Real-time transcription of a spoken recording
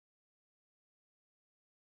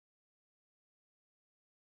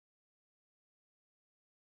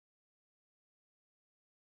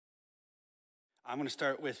I'm going to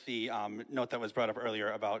start with the note that was brought up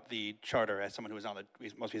earlier about the charter as someone who was on the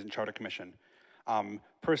most recent charter commission.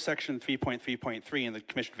 Per section 3.3.3 in the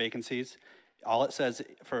commission vacancies, all it says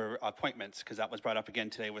for appointments, because that was brought up again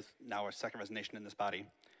today with now our second resignation in this body,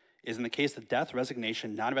 is in the case of death,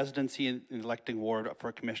 resignation, non-residency in the electing ward for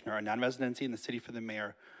a commissioner, or non-residency in the city for the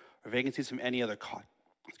mayor, or vacancies from any other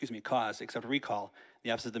cause except recall,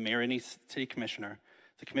 the office of the mayor or any city commissioner,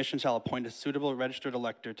 the commission shall appoint a suitable registered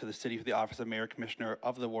elector to the city for the office of mayor commissioner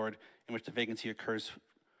of the ward in which the vacancy occurs,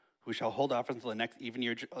 who shall hold office until the next even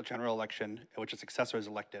year general election at which a successor is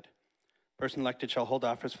elected. Person elected shall hold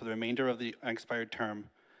office for the remainder of the unexpired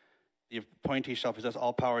term. The appointee shall possess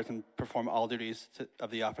all powers and perform all duties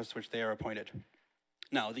of the office to which they are appointed.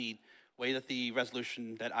 Now, the way that the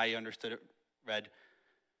resolution that I understood it read,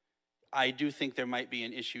 I do think there might be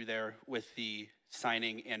an issue there with the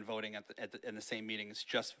signing and voting in the same meetings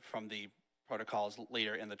just from the protocols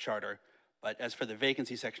later in the charter. But as for the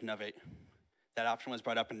vacancy section of it, that option was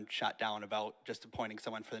brought up and shot down about just appointing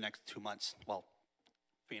someone for the next 2 months. Well,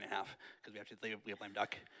 3.5, because we have to leave lame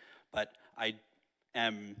duck. But I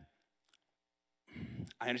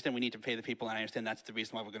understand we need to pay the people, and I understand that's the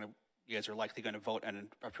reason why you guys are likely going to vote and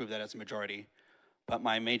approve that as a majority. But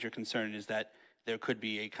my major concern is that there could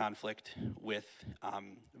be a conflict with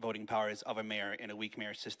voting powers of a mayor in a weak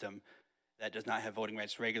mayor system that does not have voting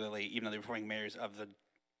rights regularly, even though they're performing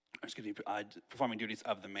duties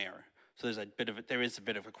of the mayor. So there is a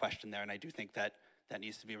bit of a question there, and I do think that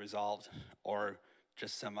needs to be resolved, or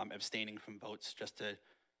just some abstaining from votes just to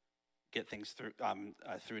get things through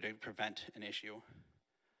to prevent an issue.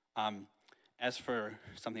 As for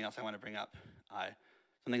something else I want to bring up,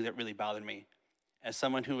 something that really bothered me, as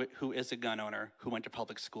someone who is a gun owner, who went to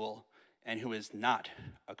public school, and who is not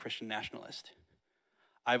a Christian nationalist,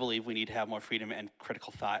 I believe we need to have more freedom and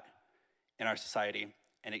critical thought in our society,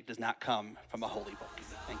 and it does not come from a holy book.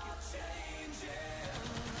 Thank you.